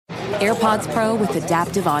AirPods Pro with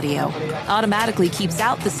adaptive audio automatically keeps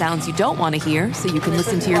out the sounds you don't want to hear so you can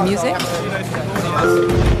listen to your music,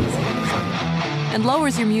 and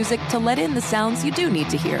lowers your music to let in the sounds you do need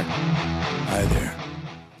to hear. Hi there.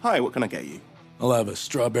 Hi, what can I get you? I'll have a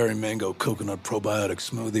strawberry mango coconut probiotic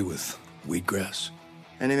smoothie with wheatgrass.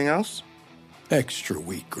 Anything else? Extra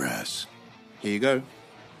wheatgrass. Here you go.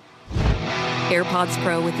 AirPods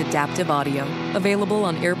Pro with adaptive audio. Available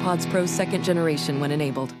on AirPods Pro 2nd generation when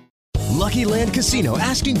enabled. Lucky Land Casino,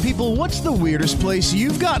 asking people, what's the weirdest place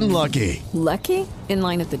you've gotten lucky? Lucky? In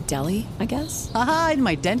line at the deli, I guess? Aha, in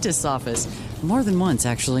my dentist's office. More than once,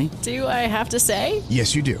 actually. Do I have to say?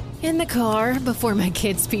 Yes, you do. In the car before my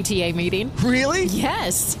kids' PTA meeting. Really?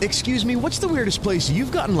 Yes. Excuse me, what's the weirdest place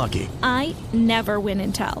you've gotten lucky? I never win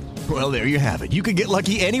and tell. Well, there you have it. You can get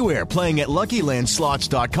lucky anywhere, playing at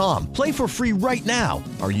LuckyLandSlots.com. Play for free right now.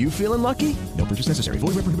 Are you feeling lucky? No purchase necessary. Void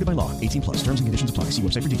where prohibited by law. 18 plus. Terms and conditions apply. See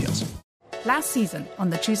website for details. Last season on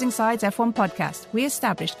the Choosing Sides F1 podcast, we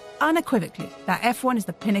established unequivocally that F1 is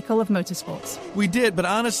the pinnacle of motorsports. We did, but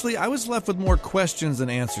honestly, I was left with more questions than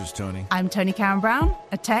answers, Tony. I'm Tony Karen Brown,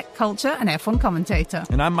 a tech, culture, and F1 commentator.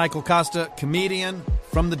 And I'm Michael Costa, comedian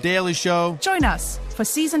from The Daily Show. Join us for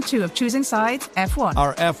Season 2 of Choosing Sides F1.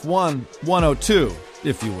 Our F1 102,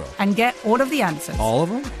 if you will. And get all of the answers. All of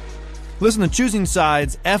them? Listen to Choosing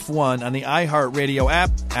Sides F1 on the iHeartRadio app,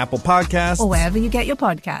 Apple Podcasts, or wherever you get your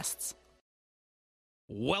podcasts.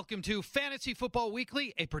 Welcome to Fantasy Football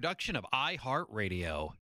Weekly, a production of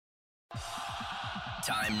iHeartRadio.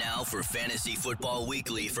 Time now for Fantasy Football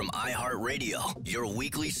Weekly from iHeartRadio, your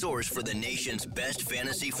weekly source for the nation's best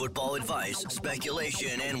fantasy football advice,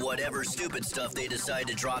 speculation, and whatever stupid stuff they decide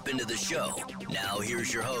to drop into the show. Now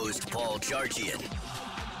here's your host, Paul Charchian.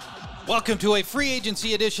 Welcome to a free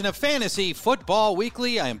agency edition of Fantasy Football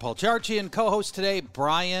Weekly. I am Paul Charchian, co-host today,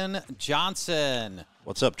 Brian Johnson.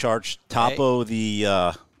 What's up, Charge? Top of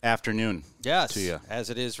the afternoon. Yes, to you. As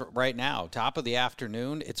it is right now. Top of the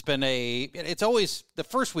afternoon. It's always, the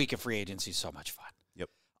first week of free agency is so much fun. Yep.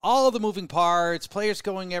 All of the moving parts, players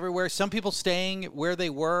going everywhere, some people staying where they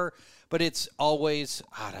were, but it's always,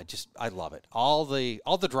 I love it. All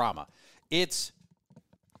the drama. It's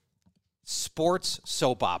sports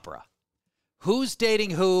soap opera. Who's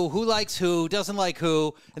dating who likes who, doesn't like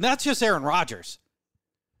who, and that's just Aaron Rodgers.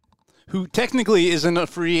 Who technically isn't a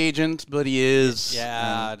free agent, but he is.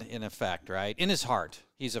 Yeah, in effect, right? In his heart,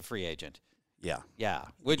 he's a free agent. Yeah. Yeah.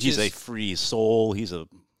 He's a free soul. He's a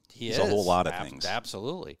whole lot of things.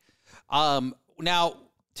 Absolutely. Now,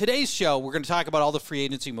 today's show, we're going to talk about all the free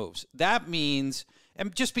agency moves. That means,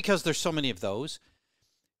 and just because there's so many of those,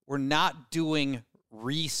 we're not doing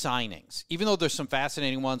re-signings. Even though there's some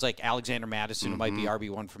fascinating ones like Alexander Mattison, who might be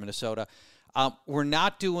RB1 from Minnesota, we're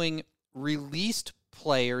not doing released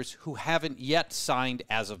players who haven't yet signed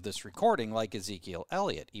as of this recording, like Ezekiel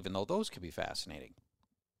Elliott, even though those could be fascinating.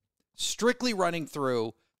 Strictly running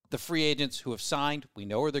through the free agents who have signed. We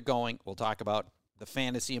know where they're going. We'll talk about the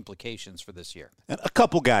fantasy implications for this year. And a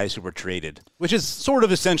couple guys who were traded, which is sort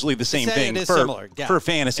of essentially the same thing for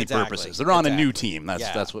fantasy purposes. They're on a new team.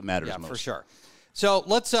 That's what matters most. For sure. So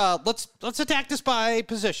let's attack this by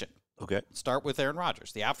position. Okay. Start with Aaron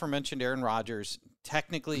Rodgers. The aforementioned Aaron Rodgers,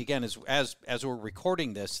 technically, again, as we're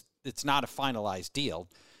recording this, it's not a finalized deal.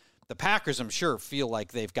 The Packers, I'm sure, feel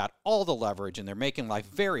like they've got all the leverage, and they're making life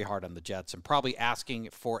very hard on the Jets and probably asking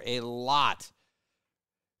for a lot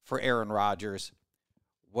for Aaron Rodgers.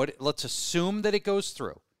 Let's assume that it goes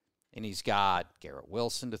through. And he's got Garrett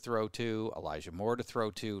Wilson to throw to, Elijah Moore to throw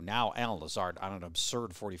to, now Alan Lazard on an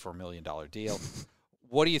absurd $44 million deal.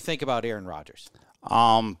 What do you think about Aaron Rodgers?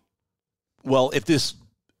 Well, if this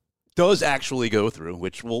does actually go through,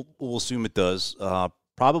 which we'll assume it does,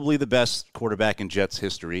 probably the best quarterback in Jets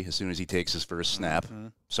history as soon as he takes his first snap. Mm-hmm.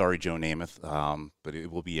 Sorry, Joe Namath, but it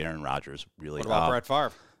will be Aaron Rodgers. Really. What about Brett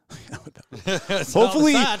Favre?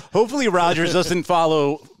 Hopefully Rodgers doesn't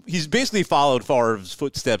follow. He's basically followed Favre's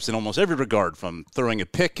footsteps in almost every regard, from throwing a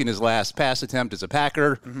pick in his last pass attempt as a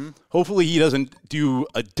Packer. Mm-hmm. Hopefully he doesn't do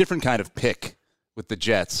a different kind of pick with the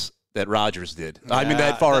Jets that Rodgers did.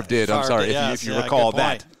 That Favre did. I'm sorry, if you recall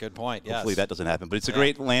that. Good point, yes. Hopefully that doesn't happen. But it's a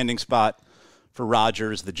great landing spot for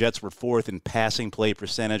Rodgers. The Jets were fourth in passing play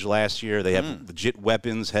percentage last year. They have legit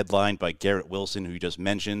weapons headlined by Garrett Wilson, who you just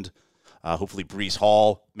mentioned. Hopefully Breece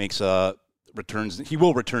Hall returns. He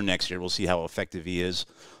will return next year. We'll see how effective he is.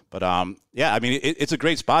 But, it's a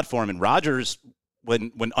great spot for him. And Rodgers,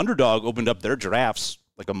 when Underdog opened up their drafts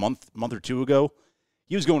like a month or two ago,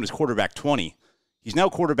 he was going as quarterback 20. He's now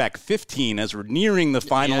quarterback 15 as we're nearing the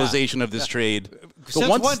finalization of this trade.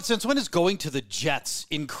 Since when is going to the Jets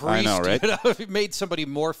increased? I know, right? It made somebody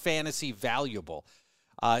more fantasy valuable.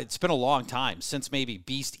 It's been a long time since maybe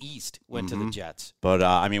Beast East went to the Jets. But,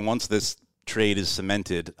 once this trade is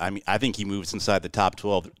cemented, I think he moves inside the top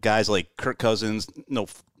 12. Guys like Kirk Cousins, no,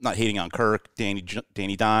 not hating on Kirk,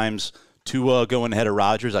 Danny Dimes, Tua going ahead of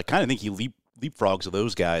Rodgers. I kind of think he leapfrogs of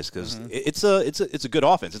those guys because it's a good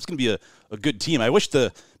offense. It's going to be a good team. I wish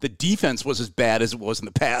the defense was as bad as it was in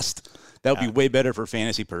the past. That would be way better for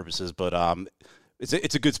fantasy purposes. But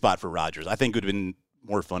it's a good spot for Rodgers. I think it would have been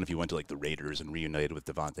more fun if he went to like the Raiders and reunited with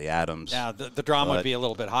Devontae Adams. Yeah, the drama would be a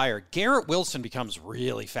little bit higher. Garrett Wilson becomes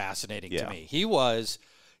really fascinating to me. He was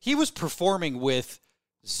performing with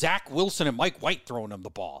Zach Wilson and Mike White throwing him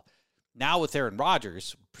the ball. Now with Aaron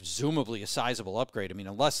Rodgers, presumably a sizable upgrade. I mean,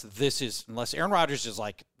 unless Aaron Rodgers is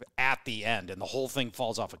like at the end and the whole thing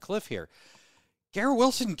falls off a cliff here, Garrett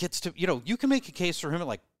Wilson gets to, you can make a case for him at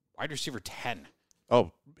like wide receiver 10.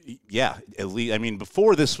 Oh, yeah. At least,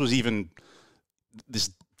 before this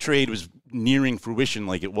trade was nearing fruition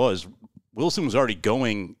like it was, Wilson was already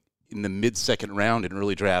going in the mid-second round in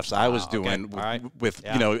early drafts. I was doing with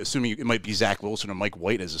assuming it might be Zach Wilson or Mike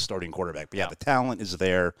White as a starting quarterback. But the talent is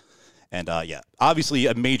there. And, obviously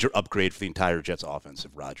a major upgrade for the entire Jets offense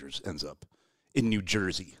if Rodgers ends up in New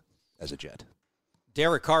Jersey as a Jet.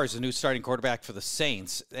 Derek Carr is the new starting quarterback for the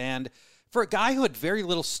Saints. And for a guy who had very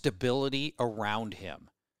little stability around him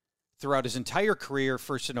throughout his entire career,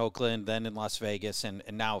 first in Oakland, then in Las Vegas, and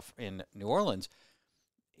now in New Orleans,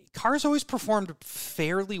 Carr's always performed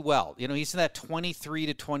fairly well. He's in that 23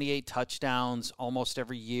 to 28 touchdowns almost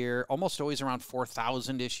every year, almost always around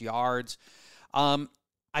 4,000-ish yards.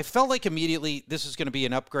 I felt like immediately this is going to be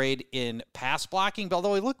an upgrade in pass blocking, but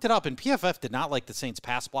although I looked it up, and PFF did not like the Saints'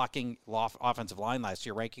 pass blocking offensive line last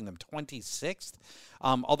year, ranking them 26th,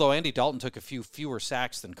 although Andy Dalton took a few fewer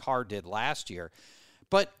sacks than Carr did last year.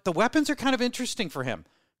 But the weapons are kind of interesting for him.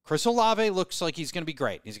 Chris Olave looks like he's going to be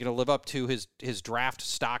great. He's going to live up to his draft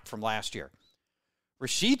stock from last year.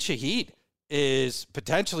 Rashid Shaheed is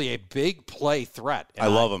potentially a big play threat. I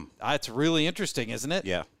love him. It's really interesting, isn't it?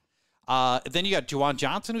 Yeah. Then you got Juwan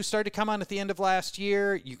Johnson, who started to come on at the end of last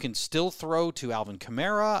year. You can still throw to Alvin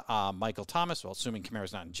Kamara, Michael Thomas, well, assuming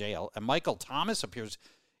Kamara's not in jail. And Michael Thomas appears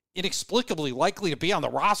inexplicably likely to be on the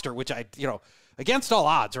roster, which against all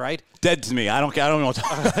odds, right? Dead to me. I don't know what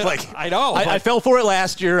to like. I know. I fell for it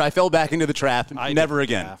last year. I fell back into the trap. Never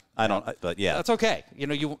again. Yeah. I don't. But yeah, that's okay.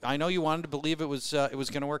 I know you wanted to believe it was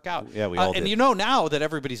going to work out. Yeah, we all did. And now that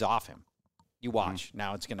everybody's off him, you watch.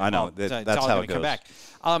 Now it's going to. I know. That's all how it it goes. come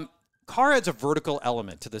back. Carr adds a vertical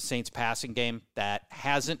element to the Saints passing game that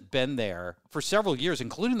hasn't been there for several years,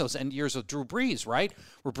 including those end years with Drew Brees, right?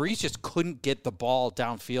 Where Brees just couldn't get the ball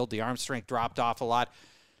downfield. The arm strength dropped off a lot.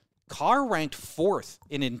 Carr ranked 4th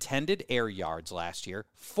in intended air yards last year,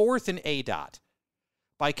 4th in ADOT.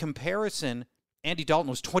 By comparison, Andy Dalton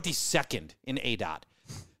was 22nd in ADOT.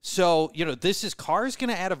 So, Carr's going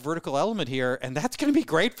to add a vertical element here, and that's going to be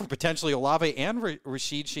great for potentially Olave and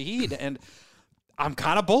Rashid Shaheed. And I'm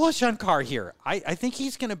kind of bullish on Carr here. I think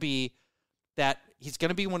he's going to be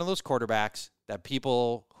one of those quarterbacks that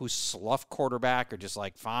people who slough quarterback are just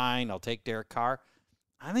like, fine, I'll take Derek Carr.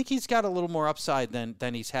 I think he's got a little more upside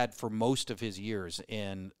than he's had for most of his years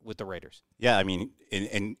with the Raiders. Yeah,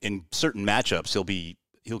 in certain matchups he'll be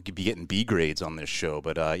getting B grades on this show,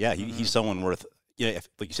 but he's someone worth. Like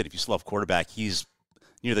you said, if you slough quarterback, he's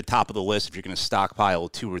near the top of the list if you're going to stockpile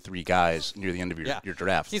 2 or 3 guys near the end of your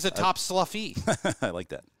draft. He's a top sluffy. I like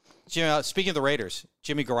that. Speaking of the Raiders,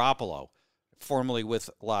 Jimmy Garoppolo, formerly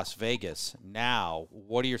with Las Vegas. Now,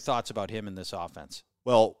 what are your thoughts about him in this offense?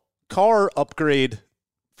 Well, Carr upgrade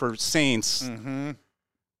for Saints.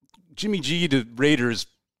 Jimmy G to Raiders,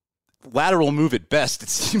 lateral move at best, it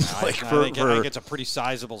seems like. I think it's a pretty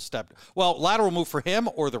sizable step. Well, lateral move for him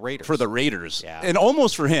or the Raiders? For the Raiders. Yeah. And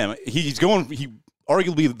almost for him. He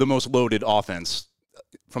arguably the most loaded offense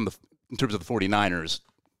in terms of the 49ers.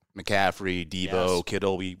 McCaffrey, Debo,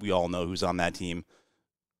 Kittle, we all know who's on that team.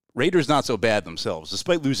 Raiders not so bad themselves,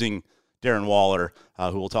 despite losing Darren Waller,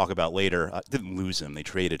 who we'll talk about later. Didn't lose him; they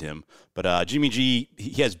traded him. But Jimmy G,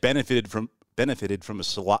 he has benefited from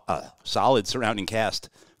a solid surrounding cast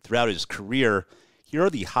throughout his career. Here are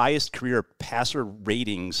the highest career passer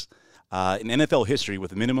ratings in NFL history,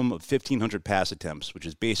 with a minimum of 1,500 pass attempts, which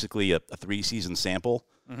is basically a 3-season sample.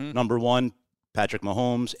 Number 1, Patrick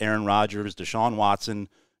Mahomes, Aaron Rodgers, Deshaun Watson,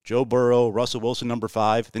 Joe Burrow, Russell Wilson, number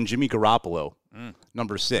 5, then Jimmy Garoppolo,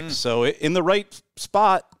 number 6. So in the right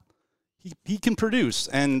spot, he can produce.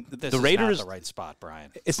 And this the Raiders, is not the right spot,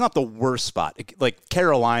 Brian. It's not the worst spot. Like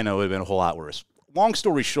Carolina would have been a whole lot worse. Long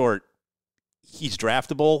story short, he's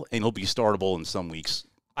draftable and he'll be startable in some weeks.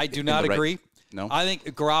 I do not agree. No? I think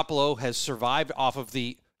Garoppolo has survived off of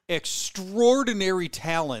the extraordinary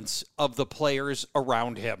talents of the players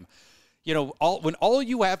around him. You know, when all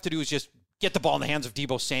you have to do is just get the ball in the hands of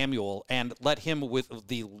Deebo Samuel and let him, with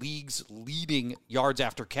the league's leading yards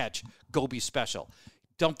after catch, go be special.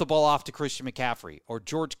 Dump the ball off to Christian McCaffrey or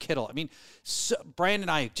George Kittle. I mean, Brandon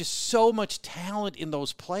and I, just so much talent in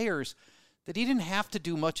those players that he didn't have to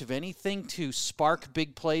do much of anything to spark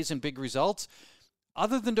big plays and big results.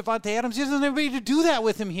 Other than Devontae Adams, he doesn't have anybody to do that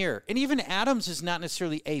with him here. And even Adams is not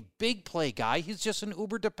necessarily a big play guy. He's just an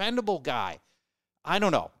uber dependable guy. I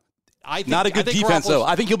don't know. Not a good defense, though.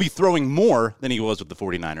 I think he'll be throwing more than he was with the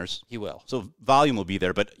 49ers. He will. So volume will be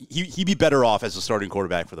there, but he'd be better off as a starting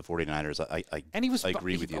quarterback for the 49ers. I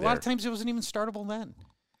agree with you there. A lot of times it wasn't even startable then.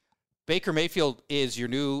 Baker Mayfield is your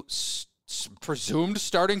new presumed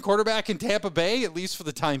starting quarterback in Tampa Bay, at least for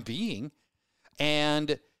the time being.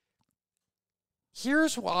 And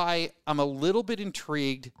here's why I'm a little bit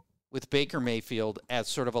intrigued with Baker Mayfield as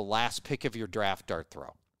sort of a last pick of your draft dart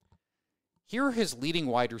throw. Here are his leading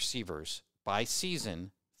wide receivers by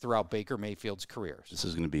season throughout Baker Mayfield's career. This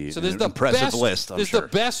is going to be an impressive list, I'm sure. This is the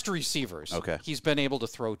best receivers he's been able to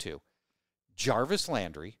throw to. Jarvis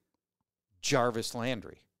Landry. So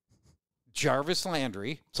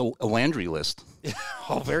a Landry list.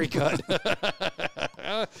 Oh, very good.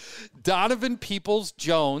 Donovan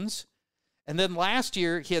Peoples-Jones. And then last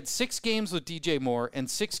year, he had 6 games with DJ Moore and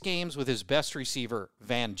 6 games with his best receiver,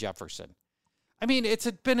 Van Jefferson. I mean,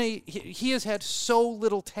 he has had so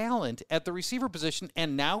little talent at the receiver position,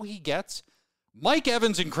 and now he gets Mike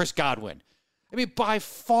Evans and Chris Godwin. I mean, by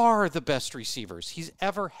far the best receivers he's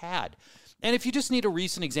ever had. And if you just need a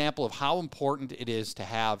recent example of how important it is to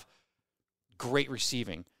have great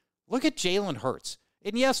receiving, look at Jalen Hurts.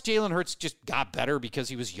 And yes, Jalen Hurts just got better because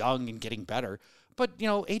he was young and getting better. But, you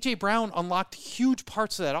know, A.J. Brown unlocked huge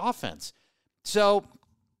parts of that offense. So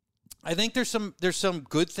I think there's some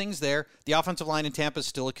good things there. The offensive line in Tampa is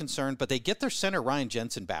still a concern, but they get their center Ryan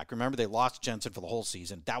Jensen back. Remember, they lost Jensen for the whole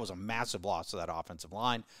season. That was a massive loss to that offensive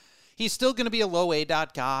line. He's still going to be a low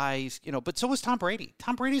A-dot guy, you know, but so was Tom Brady.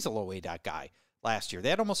 Tom Brady's a low A-dot guy last year. They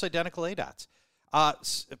had almost identical A-dots.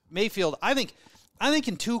 Mayfield, I think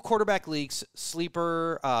in 2 quarterback leagues,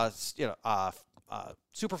 sleeper,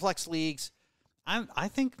 superflex leagues, I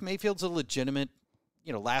think Mayfield's a legitimate,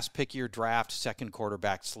 you know, last pick of your draft, second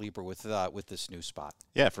quarterback sleeper with this new spot.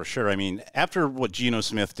 Yeah, for sure. I mean, after what Geno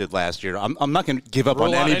Smith did last year, I'm not going to give up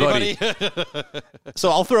on anybody. So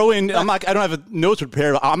I'll throw in. I don't have a notes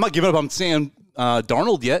prepared. I'm not giving up on Sam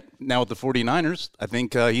Darnold yet. Now with the 49ers, I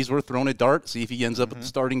think he's worth throwing a dart. See if he ends up with the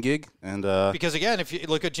starting gig. And because again, if you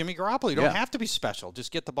look at Jimmy Garoppolo, you don't have to be special.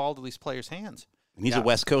 Just get the ball to these players' hands. And he's a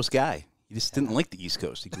West Coast guy. He just didn't like the East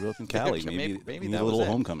Coast. He grew up in Cali. maybe that a little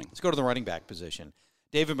homecoming. Let's go to the running back position.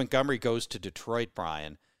 David Montgomery goes to Detroit,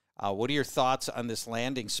 Brian. What are your thoughts on this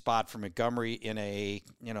landing spot for Montgomery in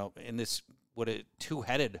this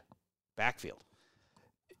two-headed backfield?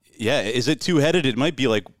 Yeah, is it two-headed? It might be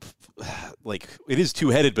like it is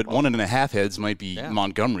two-headed, but 1.5 heads might be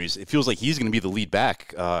Montgomery's. It feels like he's going to be the lead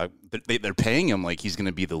back. They're paying him like he's going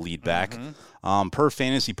to be the lead back. Per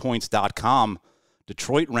FantasyPoints.com,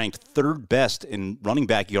 Detroit ranked 3rd best in running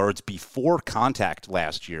back yards before contact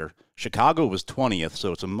last year. Chicago was 20th,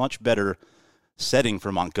 so it's a much better setting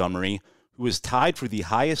for Montgomery, who is tied for the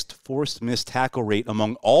highest forced missed tackle rate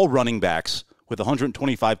among all running backs with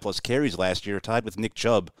 125-plus carries last year, tied with Nick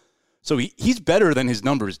Chubb. So he's better than his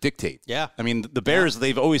numbers dictate. Yeah. I mean, the Bears,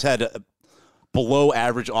 they've always had a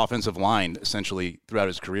below-average offensive line, essentially, throughout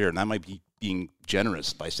his career, and that might be being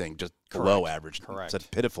generous by saying just below average. Correct. That's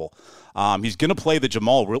pitiful. He's going to play the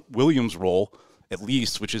Jamal Williams role, at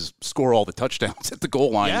least, which is score all the touchdowns at the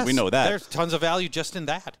goal line. Yes, we know that. There's tons of value just in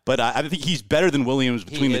that. But I think he's better than Williams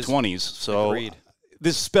between the 20s. So Agreed.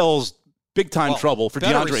 This spells big-time trouble for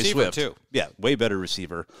DeAndre Swift. Too. Yeah, way better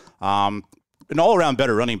receiver. An all-around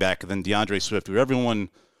better running back than DeAndre Swift, who everyone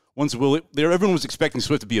was expecting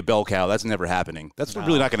Swift to be a bell cow. That's never happening. That's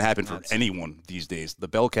really not going to happen for anyone these days. The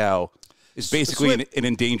bell cow is basically an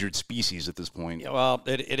endangered species at this point. Yeah, well,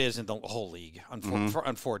 it is in the whole league,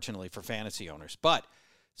 unfortunately, for fantasy owners. But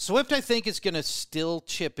Swift, I think, is going to still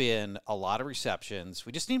chip in a lot of receptions.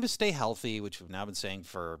 We just need him to stay healthy, which we've now been saying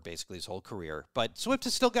for basically his whole career. But Swift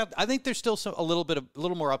has still got – I think there's still a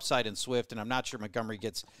little more upside in Swift, and I'm not sure Montgomery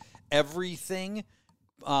gets everything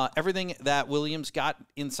that Williams got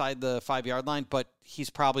inside the 5-yard line, but he's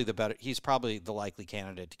probably the likely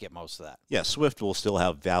candidate to get most of that. Yeah, Swift will still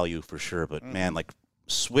have value for sure, but man, like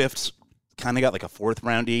Swift's kind of got like a 4th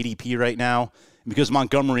round ADP right now, and because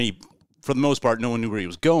Montgomery, for the most part, no one knew where he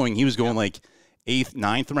was going. He was going like 8th,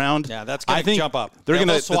 9th round. Yeah, that's going I to think jump up. They're going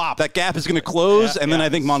to swap. That gap is going to close, Yeah, and then yeah. I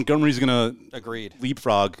think Montgomery's going to Agreed.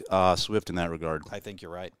 leapfrog Swift in that regard. I think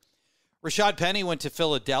you're right. Rashad Penny went to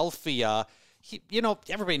Philadelphia.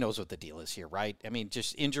 Everybody knows what the deal is here, right? I mean,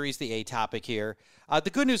 just injuries, the A topic here. The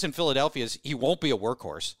good news in Philadelphia is he won't be a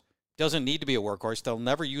workhorse. Doesn't need to be a workhorse. They'll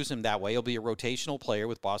never use him that way. He'll be a rotational player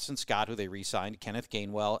with Boston Scott, who they re-signed, Kenneth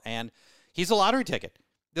Gainwell, and he's a lottery ticket.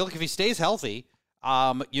 Look, if he stays healthy,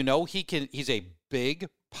 he's a big,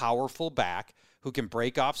 powerful back who can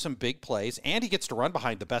break off some big plays, and he gets to run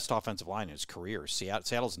behind the best offensive line in his career.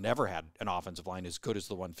 Seattle's never had an offensive line as good as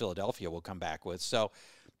the one Philadelphia will come back with. So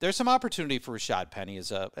there's some opportunity for Rashad Penny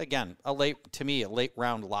as a late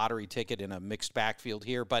round lottery ticket in a mixed backfield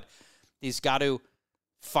here, but he's got to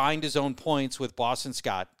find his own points with Boston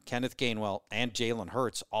Scott, Kenneth Gainwell, and Jalen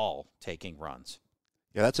Hurts all taking runs.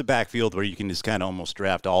 Yeah, that's a backfield where you can just kind of almost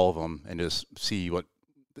draft all of them and just see what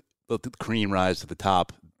the cream rise to the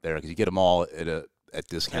top there, because you get them all at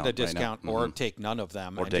discount. At a discount, right or take none of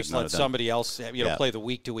them, or and just let somebody else play the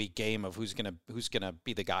week-to-week game of who's gonna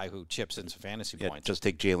be the guy who chips in some fantasy points. Just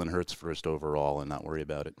take Jalen Hurts first overall and not worry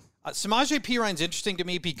about it. Samaje Perine's interesting to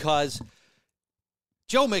me because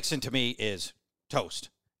Joe Mixon to me is toast,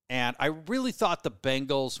 and I really thought the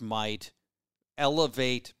Bengals might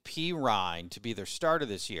elevate Perine to be their starter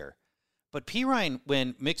this year. But Perine,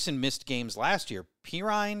 when Mixon missed games last year,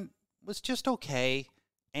 Perine was just okay,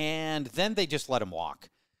 and then they just let him walk.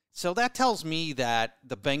 So that tells me that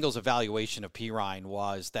the Bengals' evaluation of Perine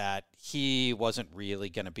was that he wasn't really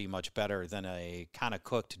going to be much better than a kind of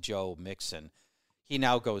cooked Joe Mixon. He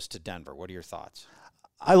now goes to Denver. What are your thoughts?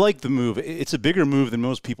 I like the move. It's a bigger move than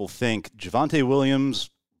most people think. Javonte Williams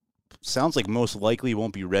sounds like most likely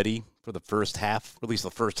won't be ready for the first half, or at least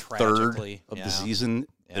the first third of the season.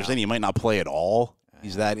 They're saying he might not play at all.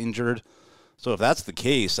 He's that injured. So if that's the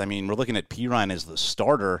case, I mean, we're looking at Perine as the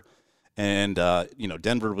starter. And,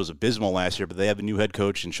 Denver was abysmal last year, but they have a new head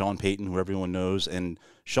coach in Sean Payton, who everyone knows. And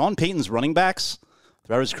Sean Payton's running backs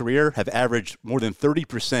throughout his career have averaged more than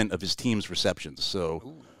 30% of his team's receptions.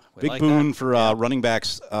 So big boon for running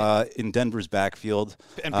backs in Denver's backfield.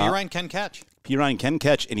 And Perine can catch. Perine can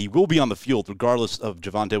catch, and he will be on the field regardless of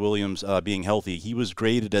Javonte Williams being healthy. He was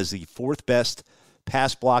graded as the 4th best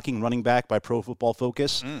pass-blocking running back by Pro Football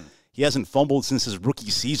Focus. He hasn't fumbled since his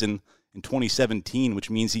rookie season in 2017,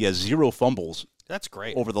 which means he has 0 fumbles. That's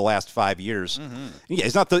great. Over the last 5 years. Yeah,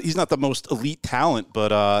 he's not the most elite talent,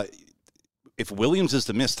 but if Williams is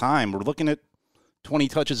to miss time, we're looking at 20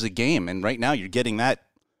 touches a game, and right now you're getting that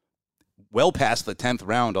well past the 10th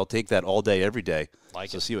round. I'll take that all day, every day.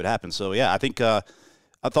 See what happens. So yeah, I think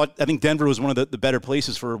Denver was one of the better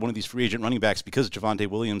places for one of these free agent running backs because Javonte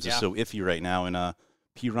Williams is so iffy right now, and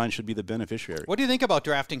Perine should be the beneficiary. What do you think about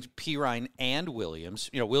drafting Perine and Williams?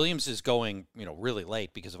 Williams is going, really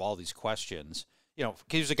late because of all these questions.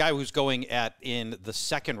 He's a guy who's going in the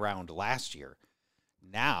 2nd round last year.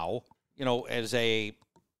 Now,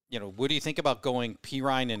 what do you think about going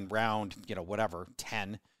Perine in round,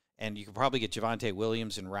 10, and you could probably get Javonte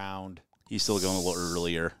Williams in round. He's still going a little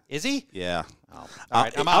earlier. Is he? Yeah. Oh. All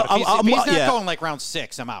right, I'm out. If he's not going like round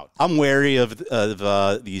 6, I'm out. I'm wary of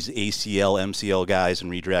these ACL, MCL guys in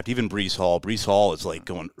redraft. Even Breece Hall. Breece Hall is like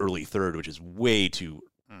going early 3rd, which is way too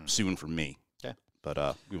soon for me. Okay.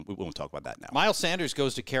 But we won't talk about that now. Miles Sanders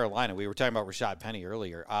goes to Carolina. We were talking about Rashad Penny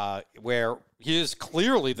earlier, where he is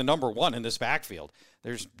clearly the number 1 in this backfield.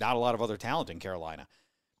 There's not a lot of other talent in Carolina.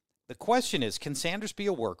 The question is, can Sanders be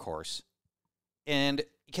a workhorse? And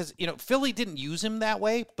because, Philly didn't use him that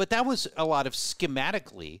way, but that was a lot of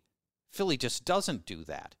schematically. Philly just doesn't do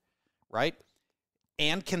that, right?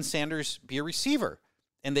 And can Sanders be a receiver?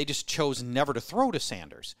 And they just chose never to throw to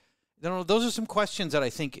Sanders. Those are some questions that I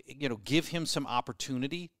think, give him some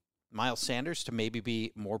opportunity, Miles Sanders, to maybe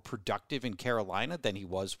be more productive in Carolina than he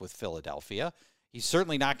was with Philadelphia. He's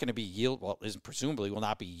certainly not going to be presumably will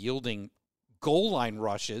not be yielding goal line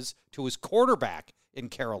rushes to his quarterback in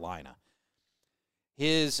Carolina.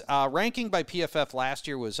 His ranking by PFF last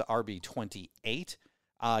year was RB 28.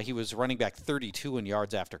 He was running back 32 in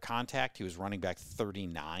yards after contact. He was running back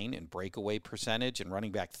 39 in breakaway percentage and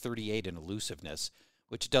running back 38 in elusiveness,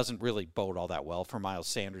 which doesn't really bode all that well for Miles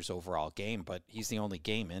Sanders' overall game, but he's the only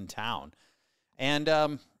game in town. And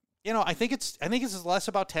I think it's less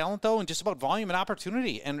about talent though, and just about volume and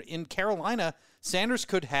opportunity. And in Carolina, Sanders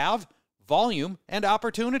could have volume and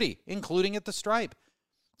opportunity, including at the stripe.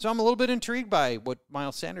 So I'm a little bit intrigued by what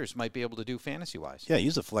Miles Sanders might be able to do fantasy-wise. Yeah,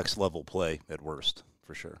 he's a flex-level play at worst,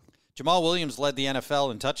 for sure. Jamal Williams led the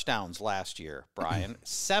NFL in touchdowns last year, Brian.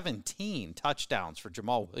 17 touchdowns for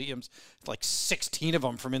Jamal Williams, like 16 of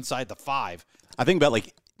them from inside the 5. I think about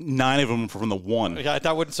 9 of them from the 1. Yeah,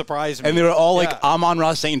 that wouldn't surprise me. And they were all like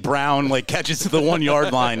Amon-Ra St. Brown, like catches to the 1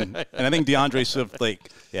 yard line. And I think DeAndre Swift,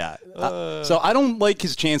 so I don't like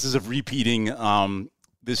his chances of repeating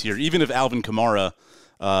this year. Even if Alvin Kamara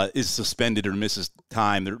is suspended or misses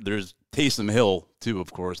time, there's Taysom Hill too,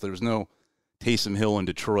 of course. There was no Taysom Hill in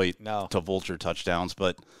Detroit to vulture touchdowns.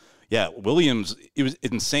 But, yeah, Williams, it was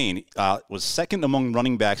insane. Was second among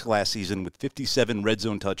running backs last season with 57 red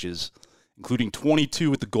zone touches, including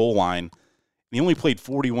 22 at the goal line. And he only played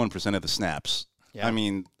 41% of the snaps. Yeah. I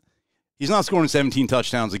mean, he's not scoring 17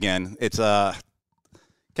 touchdowns again. It's kind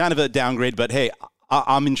of a downgrade. But, hey,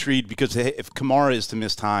 I'm intrigued because if Kamara is to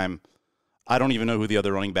miss time, I don't even know who the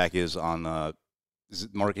other running back is on is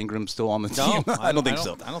it Mark Ingram still on the team? I don't think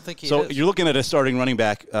so. I don't think he is. So you're looking at a starting running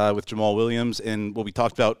back with Jamal Williams, and what we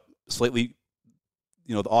talked about slightly,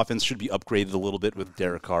 the offense should be upgraded a little bit with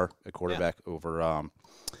Derek Carr at quarterback over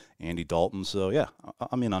Andy Dalton. So, yeah,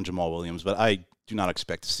 I'm in on Jamal Williams, but I do not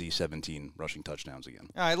expect to see 17 rushing touchdowns again.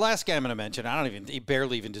 All right, last guy I'm going to mention, he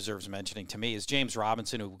barely even deserves mentioning to me, is James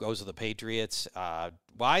Robinson, who goes to the Patriots.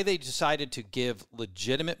 Why they decided to give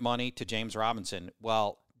legitimate money to James Robinson?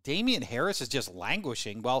 Well, Damian Harris is just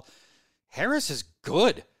languishing. Well, Harris is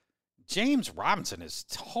good. James Robinson is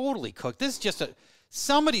totally cooked. This is just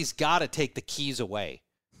somebody's got to take the keys away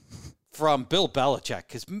from Bill Belichick,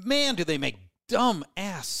 because, man, do they make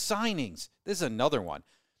dumb-ass signings. This is another one.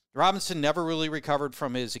 Robinson never really recovered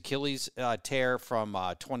from his Achilles tear from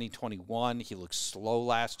 2021. He looked slow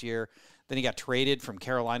last year. Then he got traded from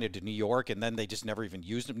Carolina to New York, and then they just never even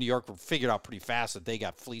used him. New York figured out pretty fast that they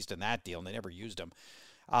got fleeced in that deal, and they never used him.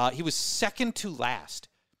 He was second to last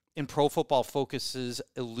in Pro Football Focus's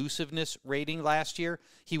elusiveness rating last year.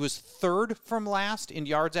 He was third from last in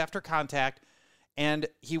yards after contact, and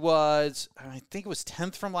he was, I think it was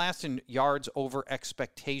 10th from last in yards over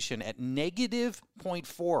expectation at negative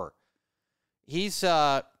 0.4. He's,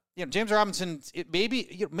 James Robinson,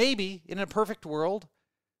 maybe in a perfect world,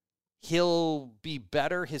 he'll be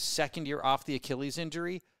better his second year off the Achilles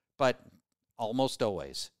injury, but almost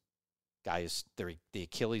always, guys, the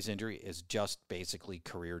Achilles injury is just basically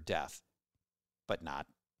career death, but not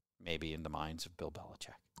maybe in the minds of Bill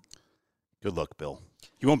Belichick. Good luck, Bill.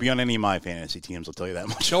 You won't be on any of my fantasy teams, I'll tell you that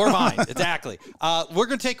much. Nor mine, exactly. We're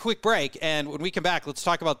going to take a quick break, and when we come back, let's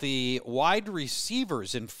talk about the wide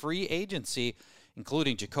receivers in free agency,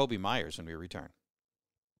 including Jacoby Myers, when we return.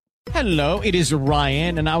 Hello, it is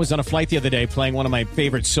Ryan, and I was on a flight the other day playing one of my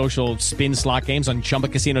favorite social spin slot games on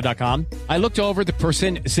ChumbaCasino.com. I looked over at the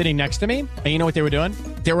person sitting next to me, and you know what they were doing?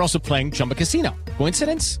 They were also playing Chumba Casino.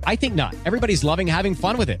 Coincidence? I think not. Everybody's loving having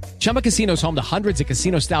fun with it. Chumba Casino is home to hundreds of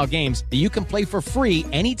casino-style games that you can play for free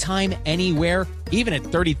anytime, anywhere, even at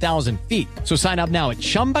 30,000 feet. So sign up now at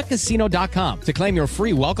ChumbaCasino.com to claim your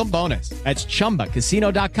free welcome bonus. That's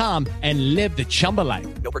ChumbaCasino.com and live the Chumba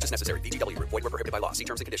life. No purchase necessary. VGW. Void where prohibited by law. See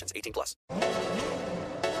terms and conditions. 18+.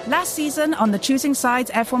 Last season on the Choosing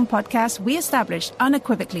Sides F1 podcast, we established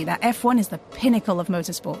unequivocally that F1 is the pinnacle of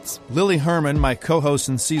motorsports. Lily Herman, my co-host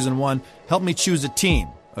in Season 1, helped me choose a team,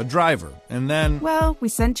 a driver, and then... Well, we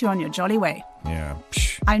sent you on your jolly way. Yeah.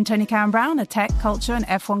 I'm Tony Karen Brown, a tech, culture, and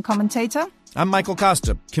F1 commentator. I'm Michael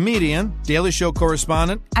Costa, comedian, Daily Show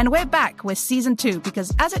correspondent. And we're back with Season 2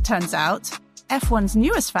 because, as it turns out, F1's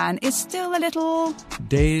newest fan is still a little...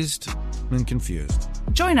 dazed and confused.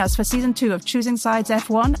 Join us for Season 2 of Choosing Sides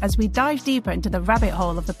F1 as we dive deeper into the rabbit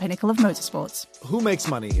hole of the pinnacle of motorsports. Who makes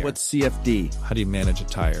money here? What's CFD? How do you manage a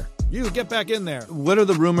tire? You, get back in there. What are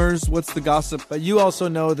the rumors? What's the gossip? But you also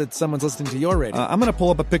know that someone's listening to your radio. I'm going to pull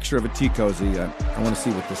up a picture of a tea cozy. I want to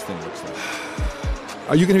see what this thing looks like.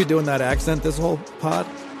 Are you going to be doing that accent this whole pod?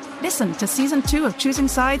 Listen to Season 2 of Choosing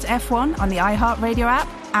Sides F1 on the iHeartRadio app,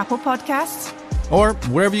 Apple Podcasts, or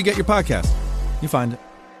wherever you get your podcast. You find it.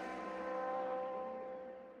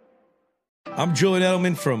 I'm Julian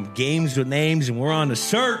Edelman from Games with Names, and we're on the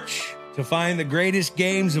search to find the greatest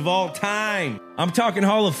games of all time. I'm talking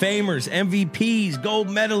Hall of Famers, MVPs, gold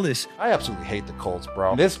medalists. I absolutely hate the Colts,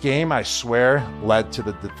 bro. This game, I swear, led to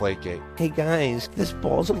the Deflategate. Hey, guys, this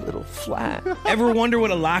ball's a little flat. Ever wonder what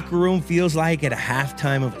a locker room feels like at a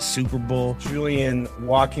halftime of a Super Bowl? Julian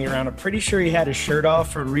walking around, I'm pretty sure he had his shirt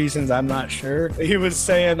off for reasons I'm not sure. He was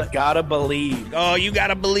saying, gotta believe. Oh, you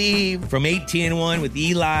gotta believe. From 18-1 with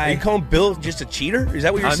Eli. Are you calling Bill just a cheater? Is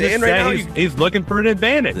that what you're saying right now? He's looking for an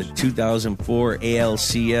advantage. The 2004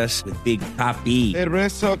 ALCS with Big Papi. The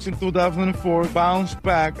Red Sox in 2004 bounced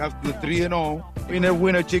back after 3-0 in a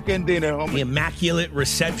winner chicken dinner. The immaculate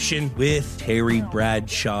reception with Terry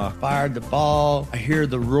Bradshaw. Fired the ball. I hear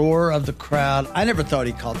the roar of the crowd. I never thought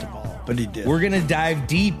he caught the ball, But he did. We're going to dive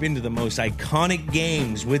deep into the most iconic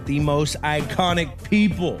games with the most iconic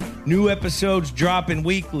people. New episodes dropping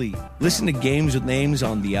weekly. Listen to Games with Names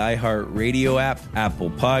on the iHeartRadio app, Apple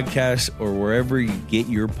Podcasts, or wherever you get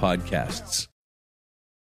your podcasts.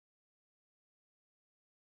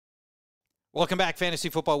 Welcome back, Fantasy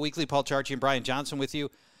Football Weekly. Paul Charchi and Brian Johnson with you.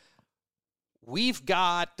 We've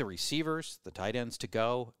got the receivers, the tight ends to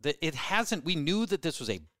go. We knew that this was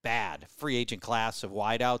a bad free agent class of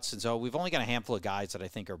wideouts, and so we've only got a handful of guys that I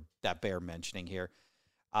think that bear mentioning here.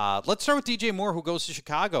 Let's start with DJ Moore, who goes to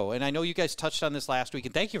Chicago, and I know you guys touched on this last week,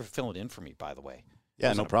 and thank you for filling in for me, by the way.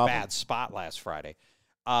 Yeah, no problem. Bad spot last Friday.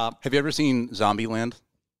 Have you ever seen Zombieland?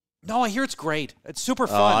 No, I hear it's great. It's super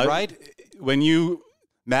fun, right?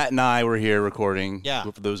 Matt and I were here recording, yeah.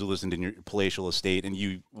 For those who listened in your palatial estate, and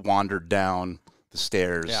you wandered down the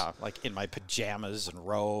stairs. Yeah, like in my pajamas and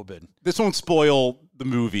robe. And this won't spoil the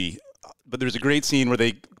movie, but there's a great scene where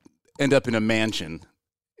they end up in a mansion,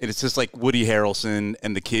 and it's just like Woody Harrelson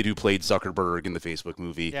and the kid who played Zuckerberg in the Facebook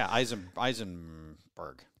movie. Yeah,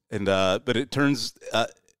 Eisenberg. And but it turns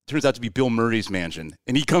out to be Bill Murray's mansion,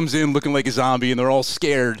 and he comes in looking like a zombie, and they're all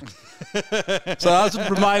scared. So that was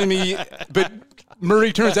reminding me, but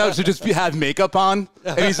Murray turns out to just have makeup on,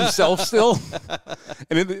 and he's himself still.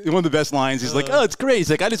 And one of the best lines, he's like, "Oh, it's great." He's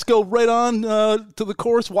like, "I just go right on to the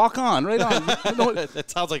course, walk on, right on." That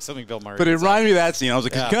sounds like something Bill Murray. But it reminded me of that scene. I was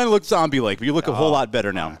like, yeah. "You kind of look zombie-like, but you look a whole lot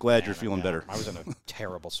better now." I'm glad you're feeling better. I was in a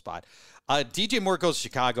terrible spot. DJ Moore goes to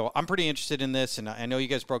Chicago. I'm pretty interested in this, and I know you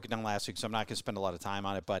guys broke it down last week, so I'm not going to spend a lot of time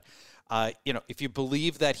on it. But if you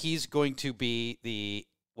believe that he's going to be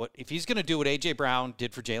if he's going to do what A.J. Brown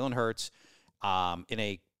did for Jalen Hurts in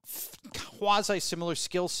a quasi-similar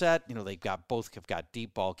skill set, they both have got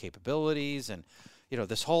deep ball capabilities, and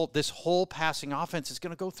this whole passing offense is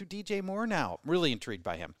going to go through DJ Moore now. I'm really intrigued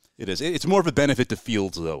by him. It is. It's more of a benefit to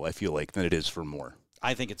Fields, though, I feel like, than it is for Moore.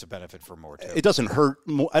 I think it's a benefit for Moore, too. It doesn't hurt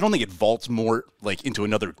more. I don't think it vaults Moore into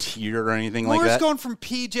another tier or anything like that. Moore's going from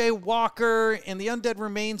P.J. Walker and the undead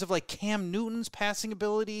remains of Cam Newton's passing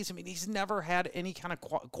abilities. I mean, he's never had any kind of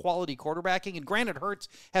quality quarterbacking. And granted, Hurts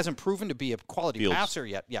hasn't proven to be a quality passer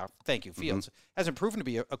yet. Yeah, thank you, Fields. Hasn't proven to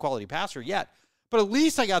be a quality passer yet. But at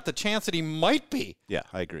least I got the chance that he might be. Yeah,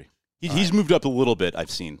 I agree. He's moved up a little bit, I've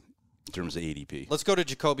seen, in terms of ADP. Let's go to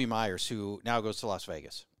Jakobi Meyers, who now goes to Las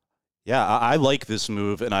Vegas. Yeah, I like this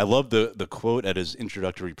move, and I love the quote at his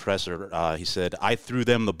introductory presser. He said, "I threw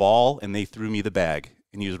them the ball, and they threw me the bag."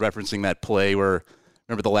 And he was referencing that play where,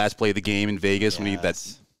 remember the last play of the game in Vegas when I thought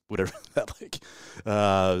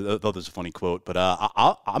that was a funny quote. But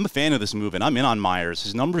I'm a fan of this move, and I'm in on Myers.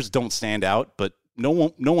 His numbers don't stand out, but no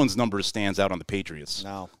one's numbers stands out on the Patriots.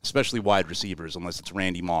 No. Especially wide receivers, unless it's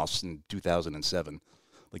Randy Moss in 2007,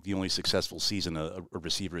 like the only successful season a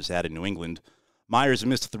receiver has had in New England. Myers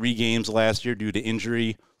missed 3 games last year due to injury.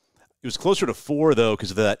 It was closer to 4, though,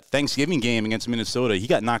 because of that Thanksgiving game against Minnesota. He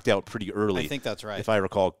got knocked out pretty early. I think that's right. If I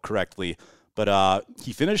recall correctly. But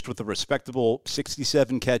he finished with a respectable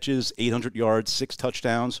 67 catches, 800 yards, 6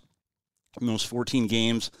 touchdowns in those 14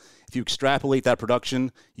 games. If you extrapolate that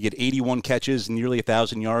production, you get 81 catches, nearly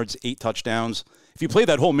 1,000 yards, 8 touchdowns. If you play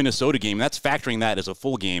that whole Minnesota game, that's factoring that as a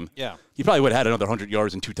full game. Yeah. He probably would have had another 100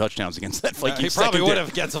 yards and 2 touchdowns against that Vikings. He probably would have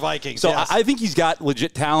against the Vikings. So yes. I think he's got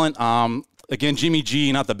legit talent. Again, Jimmy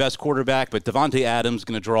G, not the best quarterback, but Devontae Adams is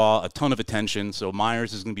going to draw a ton of attention. So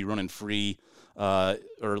Myers is going to be running free, or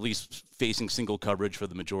at least facing single coverage for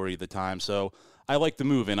the majority of the time. So I like the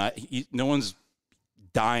move, and no one's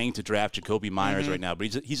dying to draft Jakobi Myers right now, but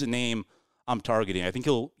he's a name I'm targeting. I think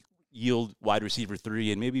he'll yield wide receiver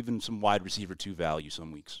 3 and maybe even some wide receiver 2 value some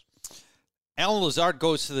weeks. Allen Lazard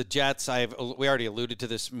goes to the Jets. We already alluded to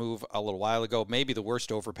this move a little while ago. Maybe the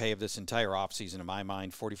worst overpay of this entire offseason in my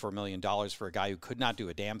mind, $44 million for a guy who could not do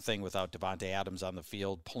a damn thing without Devontae Adams on the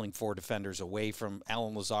field, pulling 4 defenders away from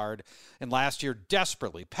Allen Lazard. And last year,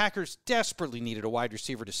 Packers desperately needed a wide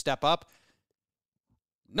receiver to step up.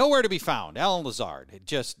 Nowhere to be found. Allen Lazard,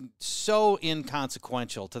 just so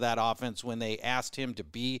inconsequential to that offense when they asked him to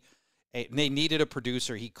be they needed a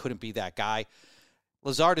producer. He couldn't be that guy.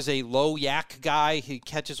 Lazard is a low yak guy. He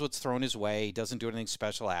catches what's thrown his way. He doesn't do anything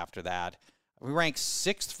special after that. We rank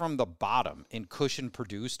 6th from the bottom in cushion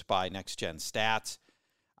produced by Next Gen Stats.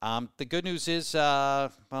 The good news is, I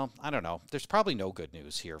don't know. There's probably no good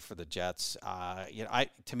news here for the Jets.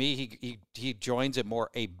 To me, he joins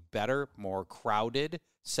a better, more crowded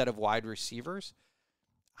set of wide receivers.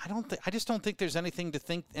 I just don't think there's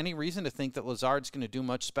any reason to think that Lazard's going to do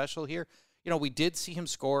much special here. We did see him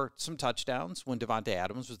score some touchdowns when Devontae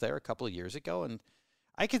Adams was there a couple of years ago, and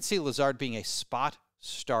I could see Lazard being a spot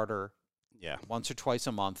starter once or twice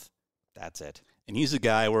a month That's it. And he's a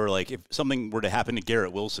guy where, like, if something were to happen to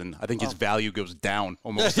Garrett Wilson, I think his value goes down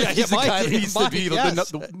almost. Yeah, He's the guy that needs to be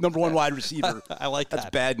yes. the number one wide receiver. I like that. That's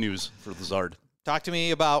bad news for Lazard. Talk to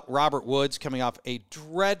me about Robert Woods coming off a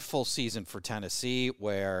dreadful season for Tennessee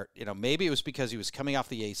where, maybe it was because he was coming off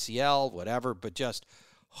the ACL, whatever, but just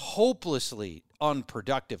hopelessly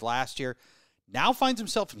unproductive last year. Now finds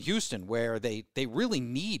himself in Houston where they really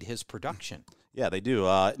need his production. Yeah, they do.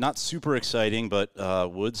 Not super exciting, but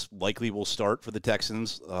Woods likely will start for the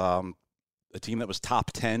Texans, a team that was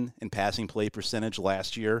top 10 in passing play percentage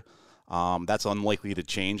last year. That's unlikely to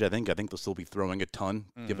change, I think. I think they'll still be throwing a ton,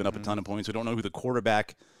 giving up a ton of points. We don't know who the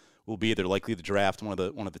quarterback will be. They're likely to draft one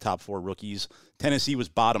of the top 4 rookies. Tennessee was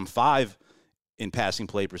bottom 5 in passing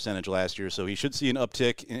play percentage last year, so he should see an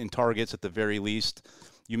uptick in targets at the very least.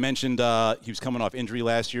 You mentioned he was coming off injury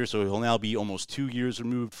last year, so he'll now be almost 2 years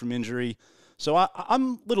removed from injury. So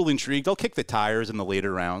I'm a little intrigued. I'll kick the tires in the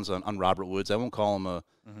later rounds on Robert Woods. I won't call him a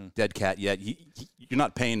dead cat yet. You're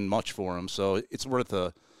not paying much for him, so it's worth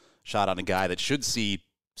a shot on a guy that should see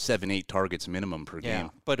 7-8 targets minimum per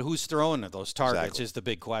game. But who's throwing those targets Exactly. is the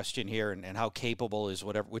big question here, and how capable is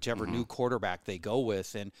whichever new quarterback they go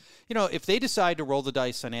with. And, if they decide to roll the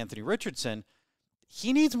dice on Anthony Richardson,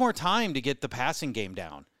 he needs more time to get the passing game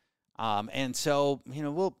down. And so,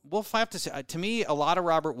 we'll have to see. To me, a lot of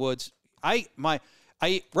Robert Woods –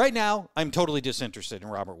 right now, I'm totally disinterested in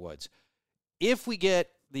Robert Woods. If we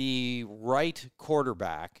get the right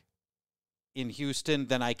quarterback in Houston,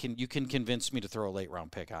 then you can convince me to throw a late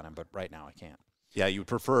round pick on him, but right now I can't. Yeah, you would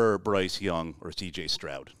prefer Bryce Young or C.J.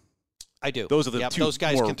 Stroud. I do. Those are the two those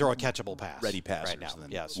guys more can throw a catchable pass. Ready passers right now.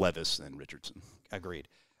 than Yes. Levis and Richardson. Agreed.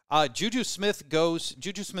 Juju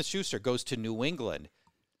Smith-Schuster goes to New England.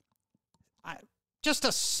 Just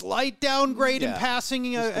a slight downgrade in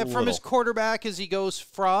passing from his quarterback as he goes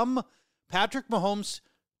from Patrick Mahomes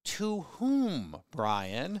to whom,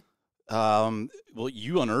 Brian? Well,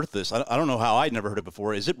 you unearthed this. I don't know how. I'd never heard it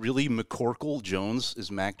before. Is it really McCorkle Jones?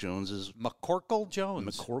 Is Mac Jones's McCorkle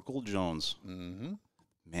Jones? McCorkle Jones. Mm-hmm.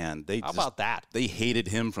 Man, how about that? They hated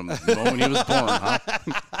him from the moment he was born, huh?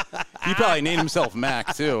 He probably named himself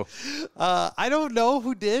Mac, too. I don't know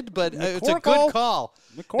who did, but it's a good call.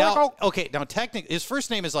 Now, technically, his first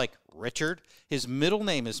name is like Richard. His middle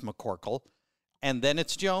name is McCorkle, and then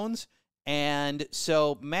it's Jones. And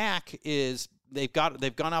so Mac is, they've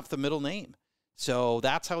gone off the middle name. So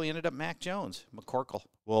that's how he ended up Mac Jones, McCorkle.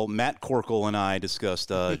 Well, Matt Corkle and I discussed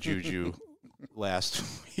Juju last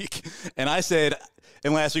week, and I said...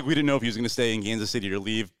 And last week, we didn't know if he was going to stay in Kansas City or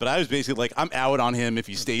leave. But I was basically like, I'm out on him if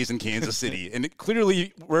he stays in Kansas City. And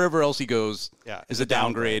clearly, wherever else he goes is a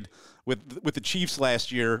downgrade. With the Chiefs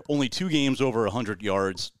last year, only 2 games over 100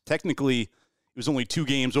 yards. Technically, it was only 2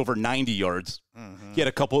 games over 90 yards. Mm-hmm. He had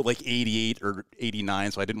a couple like 88 or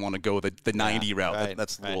 89, so I didn't want to go the 90 route. Right,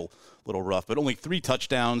 That's a little rough. But only 3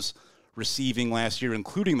 touchdowns receiving last year,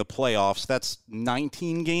 including the playoffs. That's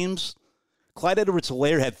 19 games. Clyde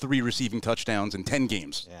Edwards-Helaire had 3 receiving touchdowns in 10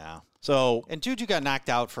 games. Yeah. So and Juju got knocked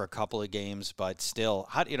out for a couple of games, but still,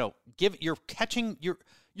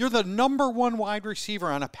 you're the number 1 wide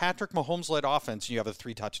receiver on a Patrick Mahomes-led offense, and you have a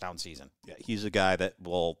 3 touchdown season. Yeah, he's a guy that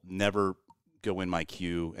will never go in my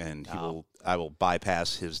queue, and I will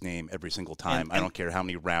bypass his name every single time. I don't care how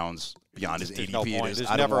many rounds beyond his ADP it is.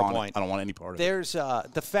 There's never a point. I don't want any part of it. There's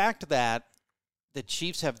the fact that the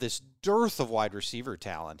Chiefs have this dearth of wide receiver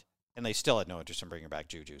talent. And they still had no interest in bringing back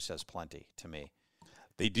Juju, says plenty to me.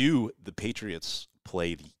 They do. The Patriots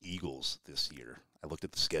play the Eagles this year. I looked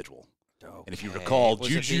at the schedule. Okay. And if you recall, was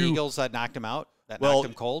Juju... it the Eagles that knocked him out? Knocked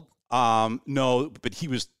him cold? No, but he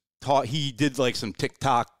was taught. He did like some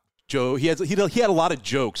TikTok joke. He had a lot of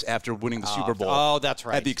jokes after winning the Super Bowl. Oh, that's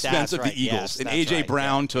right. At the expense of the Eagles. Yes, and A.J.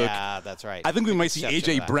 Brown took... Yeah, that's right. I think we might see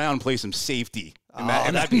A.J. Brown play some safety.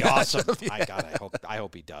 That'd be awesome. My God, I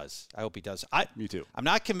hope he does. Me too. I'm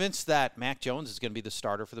not convinced that Mac Jones is going to be the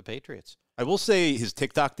starter for the Patriots. I will say his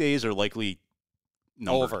TikTok days are likely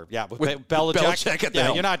over. Yeah, with Belichick at the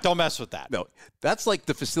helm. Don't mess with that. No, that's like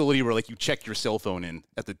the facility where like you check your cell phone in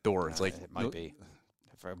at the door. It's like it might be,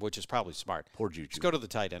 which is probably smart. Poor Juju. Let's go to the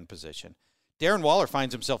tight end position. Darren Waller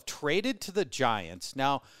finds himself traded to the Giants.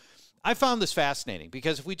 Now, I found this fascinating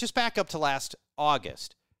because if we just back up to last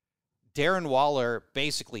August, Darren Waller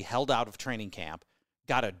basically held out of training camp,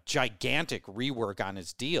 got a gigantic rework on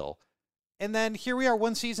his deal, and then here we are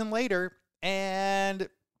 1 season later, and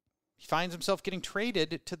he finds himself getting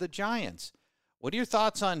traded to the Giants. What are your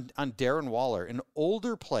thoughts on Darren Waller, an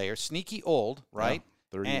older player, sneaky old, right?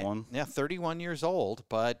 31. 31 years old,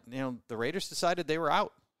 but the Raiders decided they were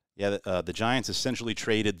out. Yeah, the Giants essentially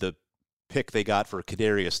traded the pick they got for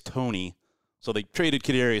Kadarius Toney So they traded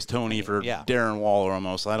Kadarius Toney for Darren Waller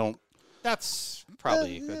almost. That's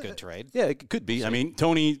probably a good trade. Yeah, it could be. I mean,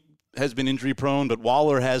 Toney has been injury prone, but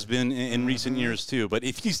Waller has been in recent years too. But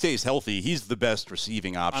if he stays healthy, he's the best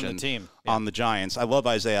receiving option on the team. On the Giants. I love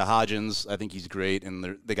Isaiah Hodgins. I think he's great,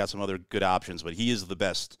 and they got some other good options, but he is the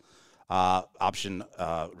best option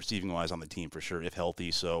receiving wise on the team for sure if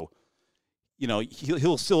healthy. So,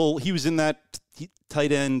 he'll still. He was in that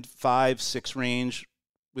tight end 5-6 range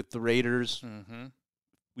with the Raiders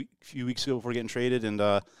a few weeks ago before getting traded, and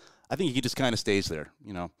I think he just kind of stays there.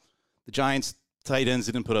 The Giants tight ends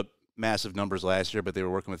didn't put up massive numbers last year, but they were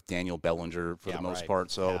working with Daniel Bellinger for the most part.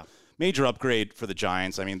 So major upgrade for the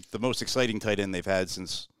Giants. I mean, the most exciting tight end they've had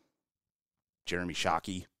since Jeremy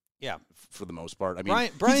Shockey. Yeah, for the most part. I mean,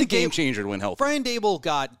 he's a game changer when healthy. Brian Dable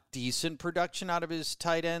got decent production out of his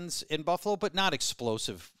tight ends in Buffalo, but not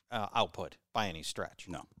explosive output by any stretch.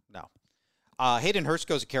 No. Hayden Hurst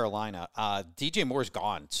goes to Carolina. DJ Moore's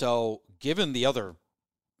gone. So given the other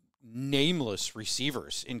nameless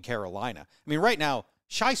receivers in Carolina, I mean, right now,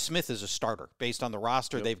 Shi Smith is a starter based on the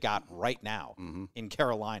roster they've got right now in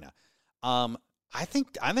Carolina. I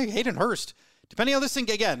think Hayden Hurst, depending on this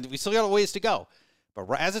thing, again, we still got a ways to go. But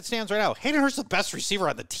as it stands right now, Hayden Hurst is the best receiver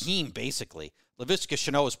on the team, basically. Laviska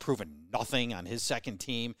Shenault has proven nothing on his second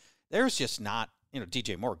team. There's just not,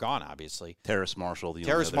 DJ Moore gone, obviously. Terrace Marshall.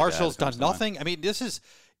 Terrace Marshall's done nothing. I mean, it's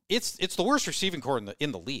the worst receiving core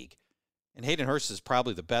in the league. And Hayden Hurst is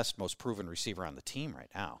probably the best, most proven receiver on the team right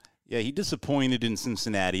now. Yeah, he disappointed in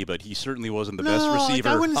Cincinnati, but he certainly wasn't the best receiver.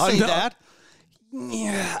 I wouldn't say that.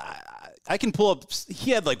 Yeah, I can pull up.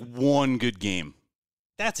 He had like one good game.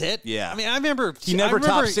 That's it? Yeah. I mean, I remember... He never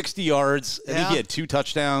topped 60 yards. I think he had 2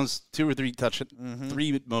 touchdowns, 2 or 3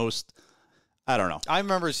 3 at most. I don't know. I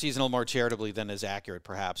remember his season a little more charitably than as accurate,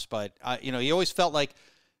 perhaps. But, he always felt like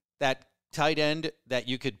that tight end that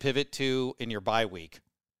you could pivot to in your bye week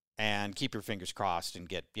and keep your fingers crossed and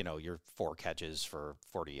get, your 4 catches for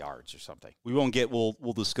 40 yards or something.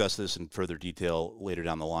 We'll discuss this in further detail later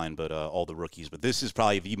down the line, but all the rookies. But this is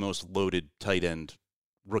probably the most loaded tight end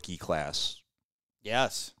rookie class.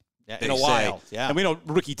 Yes. Yeah, in a while. Yeah. And we know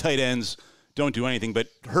rookie tight ends don't do anything, but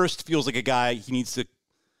Hurst feels like a guy he needs to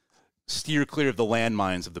steer clear of the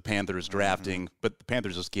landmines of the Panthers drafting, but the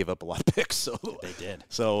Panthers just gave up a lot of picks. So they did.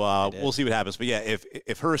 So we'll see what happens. But yeah,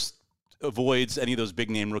 if Hurst avoids any of those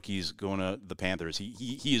big name rookies going to the Panthers,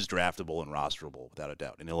 he is draftable and rosterable without a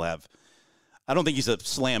doubt. And he'll have, I don't think he's a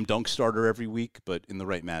slam dunk starter every week, but in the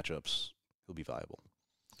right matchups, he'll be viable.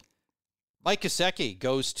 Mike Gesicki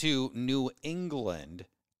goes to New England,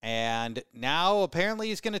 and now apparently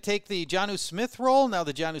he's going to take the Jonnu Smith role. Now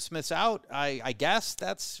that Jonnu Smith's out, I guess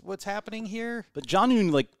that's what's happening here. But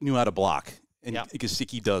Jonnu knew how to block, and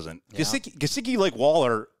Gesicki doesn't. Yeah. Gesicki, like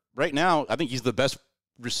Waller, right now, I think he's the best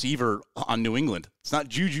receiver on New England. It's not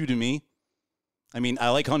Juju to me. I mean, I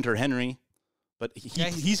like Hunter Henry, but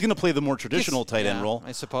he's going to play the more traditional tight end role.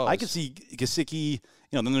 I suppose. I could see Gesicki.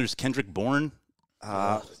 Then there's Kendrick Bourne.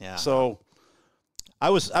 So I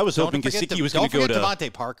was hoping Gesicki was going to go to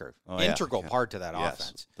Devontae Parker, integral part to that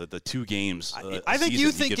offense. The 2 games. I think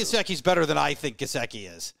you think Gesicki's better than I think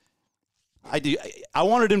Gesicki is. I do. I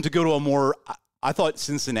wanted him to go to a more. I thought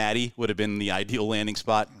Cincinnati would have been the ideal landing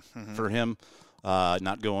spot for him.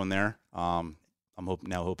 Not going there. I'm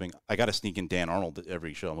hoping. I got to sneak in Dan Arnold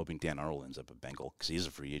every show. I'm hoping Dan Arnold ends up a Bengal because he's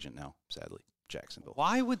a free agent now. Sadly, Jacksonville.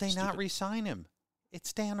 Why would they not re-sign him?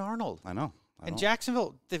 It's Dan Arnold. I know. And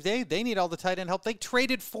Jacksonville, they need all the tight end help. They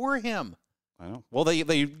traded for him. I know. Well, they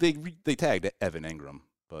tagged Evan Engram,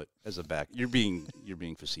 but as a back, you're being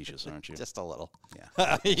facetious, aren't you? Just a little.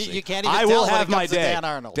 Yeah. You can't even. I tell will have my day. Dan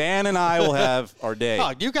Arnold. Dan and I will have our day.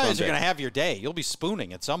 Oh, you guys are going to have your day. You'll be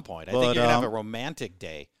spooning at some point. I think you're going to have a romantic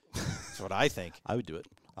day. That's what I think. I would do it.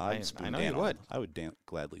 I know Dan you would. I would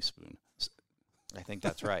gladly spoon. I think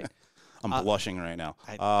that's right. I'm blushing right now.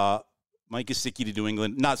 Mike Gesicki to New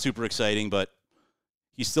England, not super exciting, but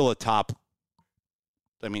he's still a top.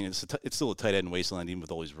 I mean, it's still a tight end wasteland, even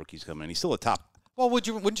with all these rookies coming in. He's still a top. Well,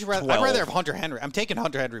 wouldn't you rather? 12. I'd rather have Hunter Henry. I'm taking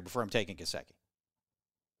Hunter Henry before I'm taking Gesicki.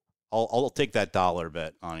 I'll take that dollar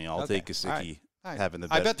bet on you. I'll take Gesicki having the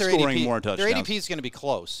best, I bet their scoring ADP, more touchdowns. Their ADP is going to be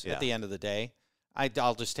close at the end of the day.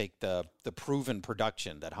 I'll just take the proven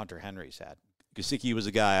production that Hunter Henry's had. Gesicki was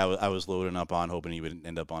a guy I was loading up on, hoping he would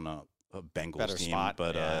end up on a Bengals better team, spot,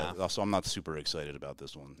 but also I'm not super excited about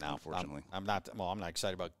this one. No, unfortunately, I'm not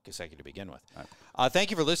excited about Gesicki to begin with. Right.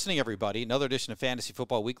 Thank you for listening, everybody. Another edition of Fantasy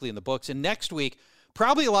Football Weekly in the books, and next week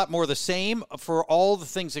probably a lot more of the same for all the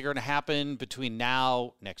things that are going to happen between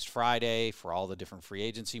now, next Friday, for all the different free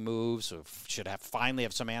agency moves. So should finally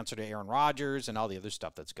have some answer to Aaron Rodgers and all the other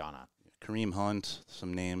stuff that's gone on. Kareem Hunt,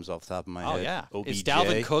 some names off the top of my Oh, head. yeah. OBJ. Is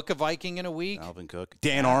Dalvin Cook a Viking in a week? Dalvin Cook.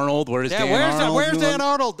 Dan Arnold. Where's Dan Arnold? Where's Dan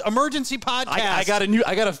Arnold? Emergency podcast. I got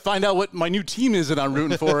to find out what my new team is that I'm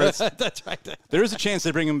rooting for. That's right. There is a chance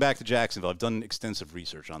they bring him back to Jacksonville. I've done extensive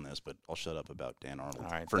research on this, but I'll shut up about Dan Arnold.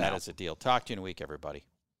 All right, for that now. is a deal. Talk to you in a week, everybody.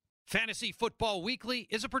 Fantasy Football Weekly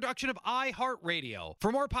is a production of iHeartRadio.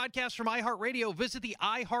 For more podcasts from iHeartRadio, visit the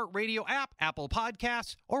iHeartRadio app, Apple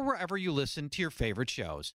Podcasts, or wherever you listen to your favorite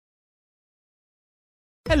shows.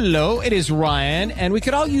 Hello, it is Ryan, and we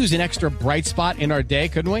could all use an extra bright spot in our day,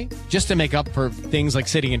 couldn't we? Just to make up for things like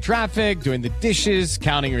sitting in traffic, doing the dishes,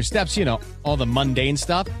 counting your steps, all the mundane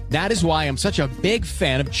stuff. That is why I'm such a big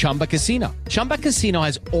fan of Chumba Casino. Chumba Casino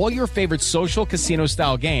has all your favorite social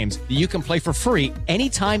casino-style games that you can play for free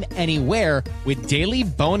anytime, anywhere with daily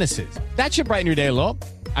bonuses. That should brighten your day a little.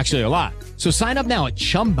 Actually, a lot. So sign up now at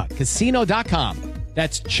ChumbaCasino.com.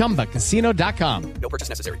 That's ChumbaCasino.com. No purchase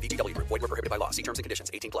necessary. VGW Group. Void where prohibited by law. See terms and conditions.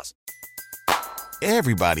 18+.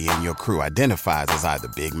 Everybody in your crew identifies as either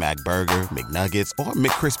Big Mac Burger, McNuggets, or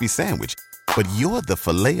McCrispy Sandwich. But you're the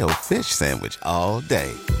Filet-O-Fish Sandwich all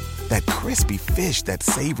day. That crispy fish, that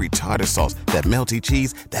savory tartar sauce, that melty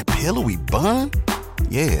cheese, that pillowy bun.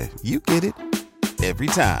 Yeah, you get it. Every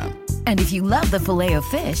time. And if you love the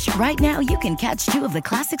Filet-O-Fish, right now you can catch two of the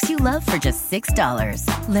classics you love for just $6.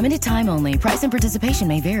 Limited time only. Price and participation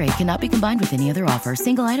may vary. Cannot be combined with any other offer.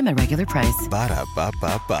 Single item at regular price.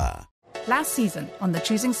 Ba-da-ba-ba-ba. Last season on the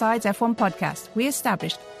Choosing Sides F1 podcast, we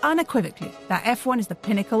established unequivocally that F1 is the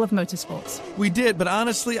pinnacle of motorsports. We did, but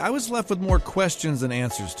honestly, I was left with more questions than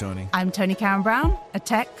answers, Tony. I'm Tony Karen Brown, a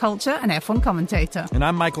tech, culture, and F1 commentator. And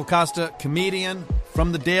I'm Michael Costa, comedian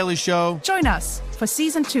from The Daily Show. Join us for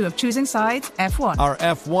Season 2 of Choosing Sides F1. Our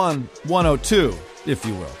F1 102, if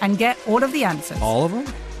you will. And get all of the answers. All of them?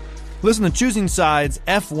 Listen to Choosing Sides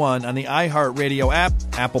F1 on the iHeartRadio app,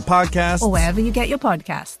 Apple Podcasts, or wherever you get your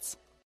podcasts.